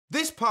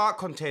This part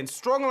contains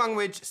strong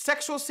language,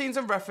 sexual scenes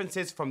and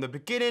references from the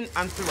beginning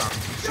and throughout.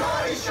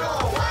 Geordie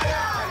Shore, way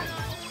on!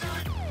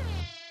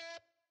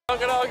 I'm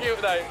gonna argue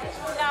tonight.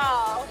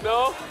 No.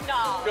 No?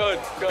 No. Good,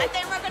 good. I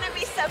think we're gonna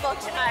be civil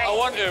tonight. I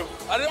want to.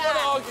 I didn't want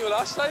to argue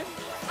last time.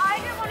 I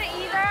didn't want to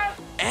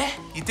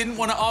either. You didn't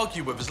want to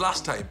argue with us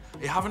last time.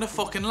 You're having a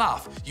fucking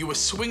laugh. You were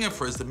swinging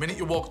for us the minute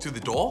you walked through the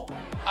door.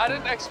 I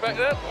didn't expect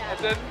it. Yeah.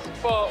 I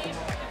didn't, but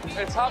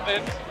it's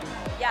happened.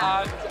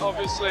 Yeah. And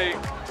obviously,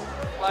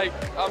 like,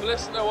 I'm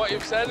listening to what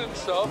you've said and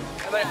stuff,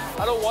 and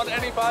I don't want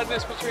any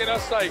badness between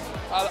us. Like,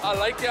 I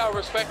like you, I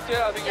respect you,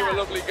 I think you're a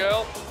lovely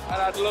girl, and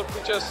I'd love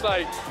to just,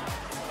 like,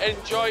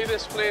 enjoy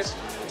this place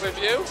with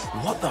you.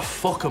 What the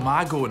fuck am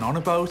I going on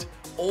about?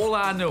 All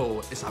I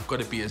know is I've got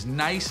to be as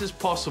nice as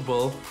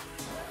possible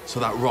so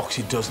that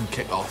Roxy doesn't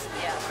kick off.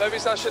 Yeah. Maybe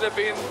I should have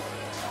been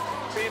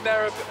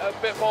there a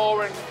bit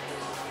more and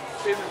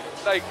been,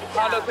 like,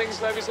 handle things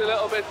maybe a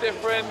little bit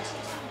different.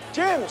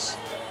 James!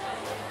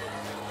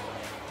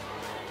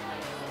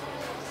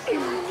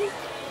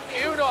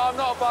 You know I'm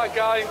not a bad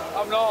guy,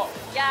 I'm not.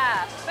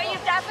 Yeah, but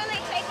you've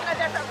definitely taken a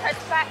different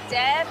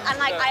perspective, and,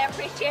 like, I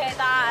appreciate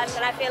that,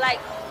 and I feel like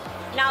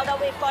now that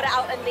we've got it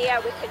out in the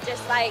air, we could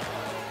just, like,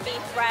 be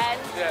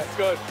friends. Yeah,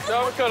 good. So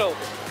have a cuddle.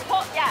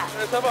 Yeah.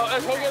 Let's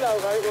hug it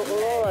out, right?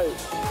 We're all right.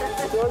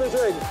 Do you want a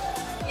drink?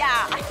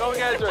 Yeah. Go and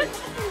get a drink.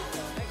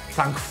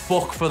 Thank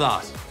fuck for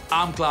that.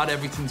 I'm glad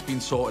everything's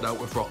been sorted out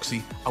with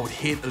Roxy. I would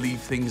hate to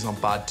leave things on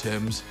bad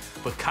terms.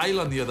 But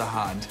Kyle, on the other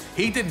hand,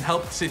 he didn't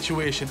help the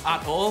situation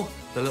at all.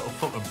 The little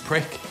fucking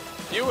prick.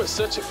 You were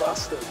such a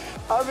bastard.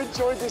 I've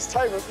enjoyed this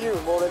time with you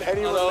more than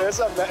anyone else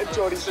I've met at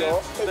Geordie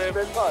Shore. It's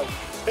been fun.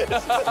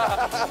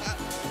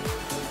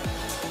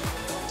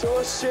 To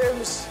us,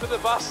 James. To the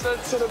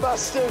bastards. To the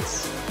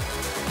bastards.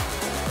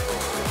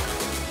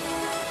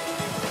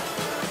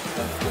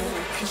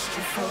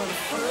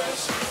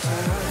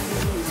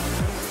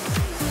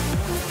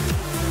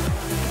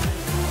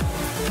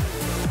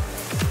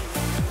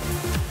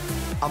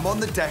 I'm on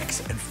the decks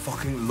and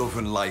fucking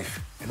loving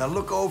life. And I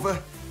look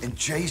over and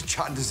Jay's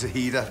chatting to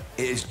Zahida.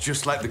 It is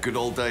just like the good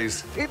old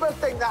days. People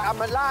think that I'm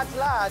a lad,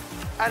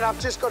 and I've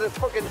just got a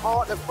fucking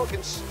heart of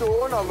fucking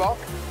stone or rock.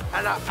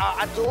 And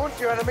I don't,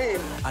 you know what I mean?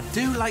 I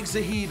do like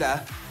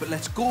Zahida, but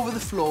let's go with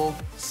the flow,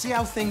 see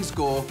how things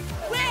go.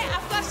 Wait,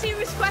 I've got a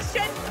serious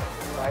question.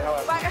 Right,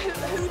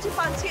 Who do you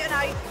fancy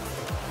tonight?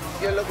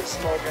 you're looking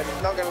smoking,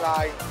 not gonna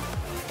lie.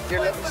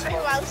 You're looking smoking.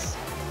 Who else?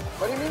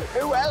 What do you mean?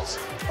 Who else?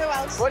 Who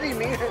else? What do you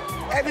mean?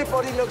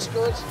 Everybody looks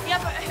good. Yeah,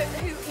 but who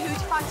do you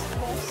fancy the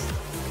most?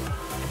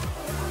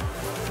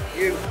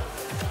 You.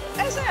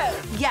 Is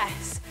it?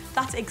 Yes,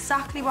 that's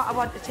exactly what I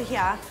wanted to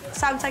hear.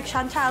 Sounds like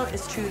Chantal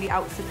is truly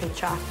out of the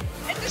picture.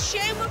 It's a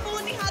shame we've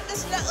only had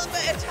this little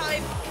bit of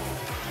time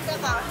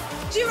together.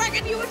 Do you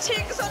reckon you would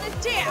take us on a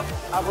date?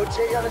 I would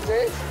take you on a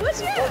date. Would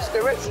you? Let's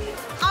do it.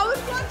 I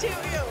would want to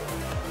with you.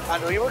 I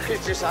know you would,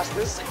 because you just asked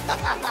us.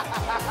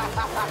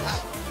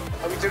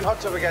 Are we doing hot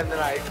tub again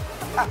tonight?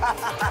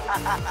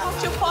 Hot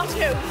tub part 2.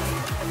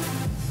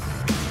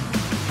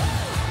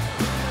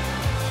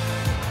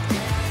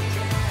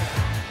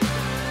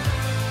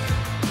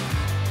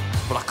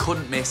 But I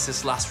couldn't miss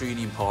this last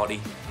reunion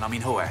party. And I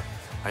mean, who I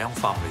am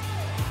family.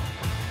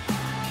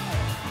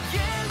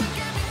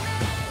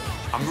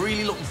 I'm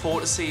really looking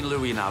forward to seeing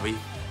Louis and Abby.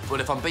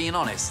 But if I'm being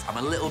honest, I'm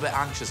a little bit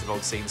anxious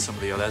about seeing some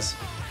of the others,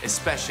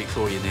 especially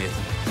Chloe and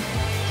Nathan.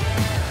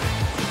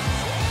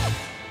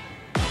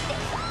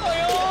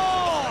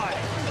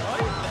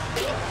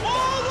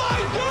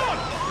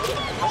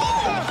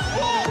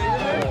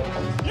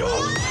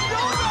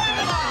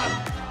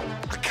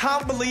 I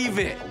can't believe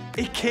it.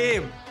 It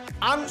came.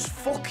 Ant's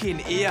fucking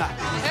here.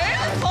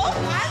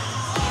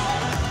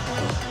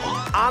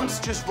 Ant's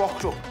just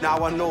rocked up.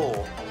 Now I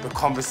know the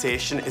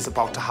conversation is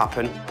about to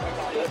happen.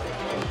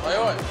 Are you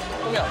all right?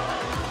 Come here.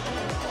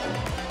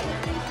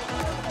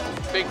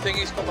 Big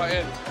thingy's come back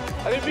in.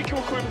 I didn't think you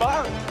were coming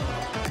back.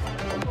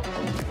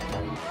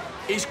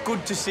 It's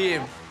good to see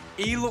him.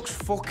 He looks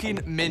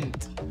fucking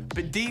mint.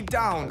 But deep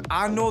down,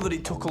 I know that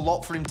it took a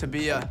lot for him to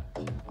be here.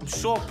 I'm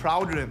so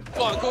proud of him.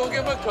 Come on, go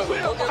give him a cuddle.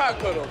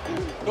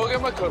 Go give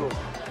him a cuddle.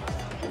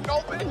 Go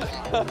give him a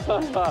cuddle.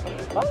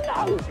 I'm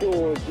not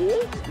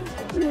gorgeous.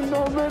 You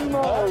know me,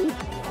 man.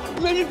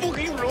 Let me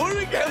fucking roar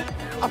again.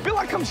 I feel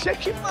like I'm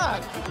shaking,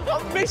 man.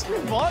 I miss my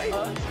voice.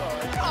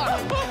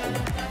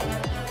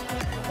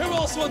 Who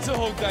else wants a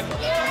hug then?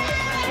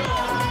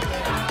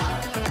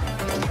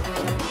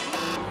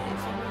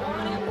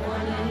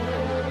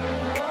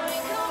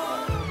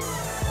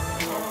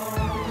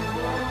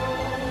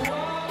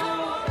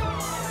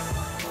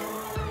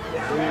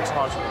 Will you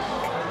touch me?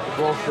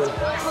 Go for it.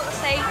 Let's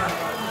see.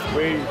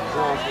 Will you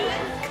touch me?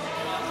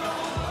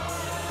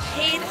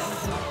 Kids.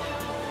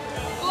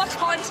 Oh, I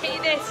can't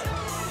take this.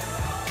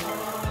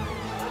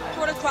 I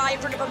want to cry in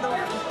front of him, though.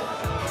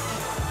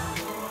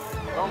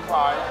 Don't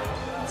cry.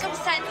 So I'm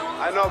saying, no.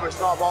 I know, but it's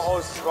not about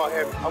us, it's about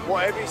him. And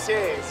whatever he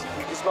says,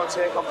 you just got to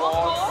take on board,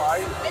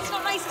 right? It's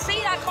not nice to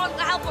see that. I can't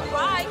help but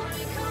cry.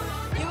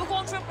 You were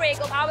going through a break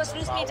up, I was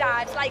lose my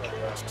dad. Like,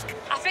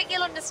 I think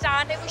you'll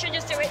understand it. We should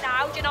just do it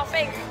now, do you not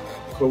think?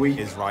 Chloe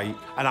is right,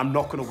 and I'm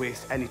not going to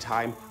waste any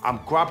time. I'm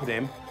grabbing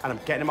him, and I'm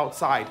getting him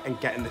outside and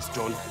getting this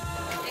done.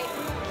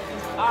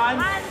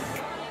 And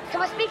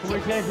can I speak to you?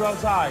 Can we take you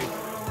outside?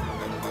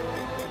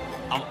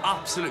 I'm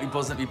absolutely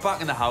buzzing to be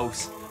back in the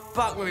house,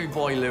 back with my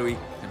boy Louis,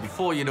 and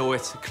before you know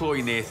it, Chloe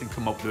and Nathan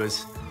come up to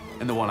us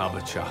and they want to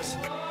have a chat.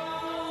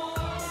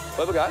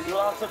 Where we go?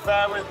 You'll have to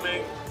bear with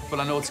me. But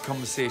I know it's a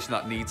conversation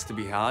that needs to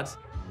be had.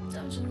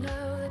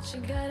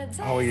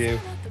 How are you?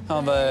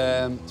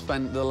 I've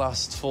spent the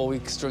last 4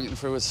 weeks drinking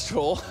through a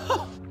straw.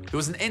 There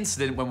was an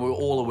incident when we were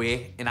all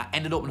away and I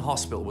ended up in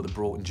hospital with a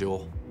broken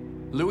jaw.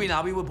 Louis and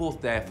Abby were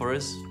both there for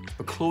us,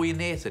 but Chloe and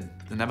Nathan,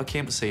 they never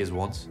came to see us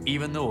once,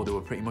 even though they were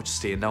pretty much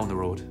staying down the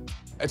road.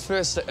 At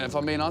first, if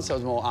I'm being honest, I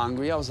was more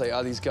angry. I was like,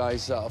 these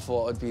guys that I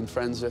thought I'd been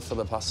friends with for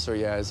the past 3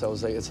 years, I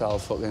was like, it's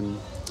all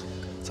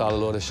a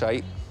load of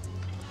shite.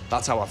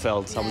 That's how I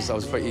felt. Yeah. I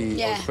was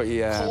pretty...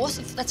 Of course,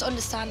 that's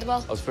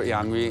understandable. I was pretty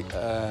angry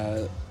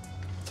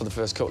for the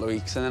first couple of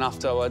weeks, and then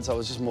afterwards, I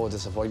was just more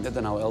disappointed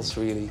than how else,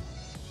 really.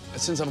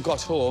 Since I've got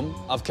home,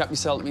 I've kept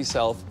myself to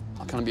myself.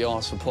 I can't be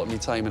arsed for putting my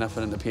time and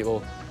effort into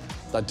people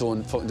that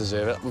don't fucking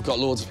deserve it. We've got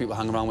loads of people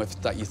hanging around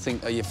with that you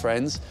think are your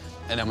friends,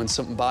 and then when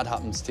something bad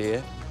happens to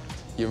you,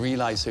 you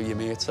realise who your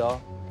mates are.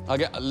 I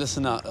get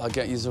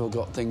you've all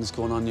got things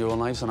going on in your own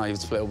lives, and I used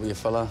to split up with your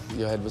fella.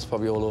 Your head was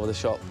probably all over the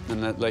shop,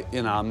 and like,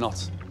 you know, I'm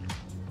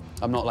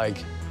not like,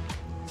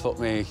 fuck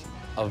me,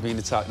 I've been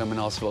attacked, I'm in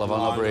hospital, I've had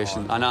an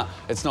operation. I know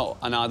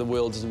the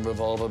world doesn't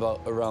revolve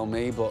around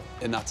me, but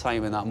in that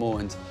time, in that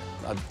moment,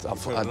 I'd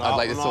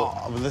like to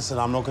thought... Listen,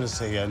 I'm not going to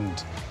sit here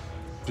and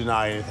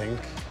deny anything.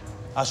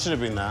 I should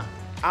have been there.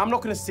 I'm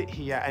not going to sit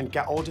here and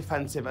get all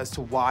defensive as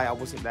to why I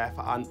wasn't there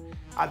for Ant.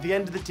 At the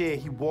end of the day,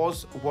 he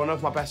was one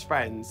of my best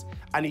friends,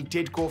 and he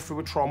did go through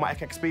a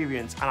traumatic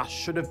experience, and I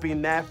should have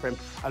been there for him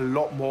a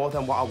lot more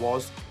than what I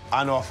was.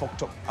 I know I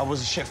fucked up. I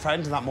was a shit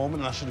friend in that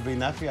moment, and I should have been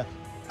there for you.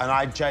 And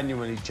I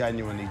genuinely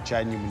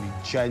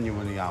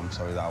am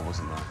sorry that I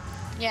wasn't there.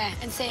 Yeah,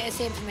 and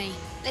same for me.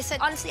 Listen,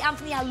 honestly,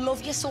 Anthony, I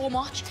love you so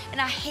much,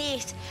 and I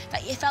hate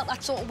that you felt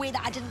that sort of way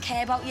that I didn't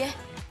care about you.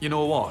 You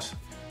know what?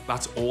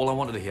 That's all I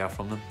wanted to hear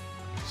from them.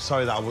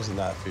 Sorry that I wasn't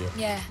there for you.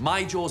 Yeah.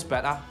 My jaw's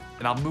better,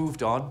 and I've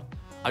moved on.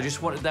 I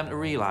just wanted them to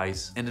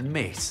realise and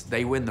admit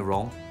they were in the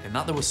wrong, and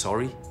that they were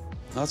sorry.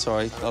 That's all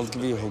right, I'll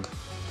give you a hug.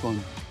 Go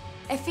on.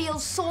 It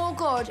feels so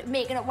good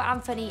making up with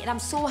Anthony, and I'm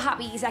so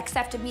happy he's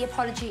accepted my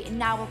apology, and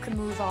now we can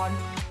move on.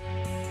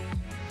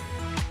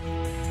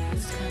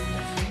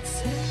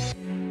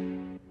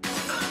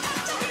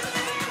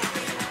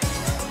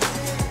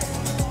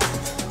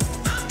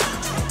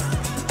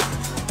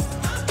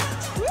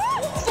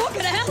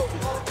 Fucking hell!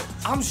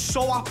 I'm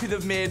so happy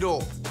they've made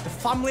up. The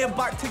family are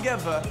back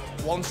together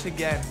once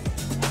again.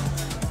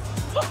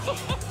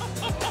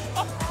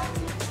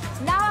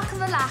 Now I can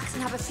relax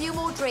and have a few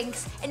more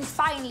drinks and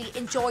finally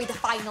enjoy the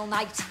final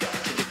night.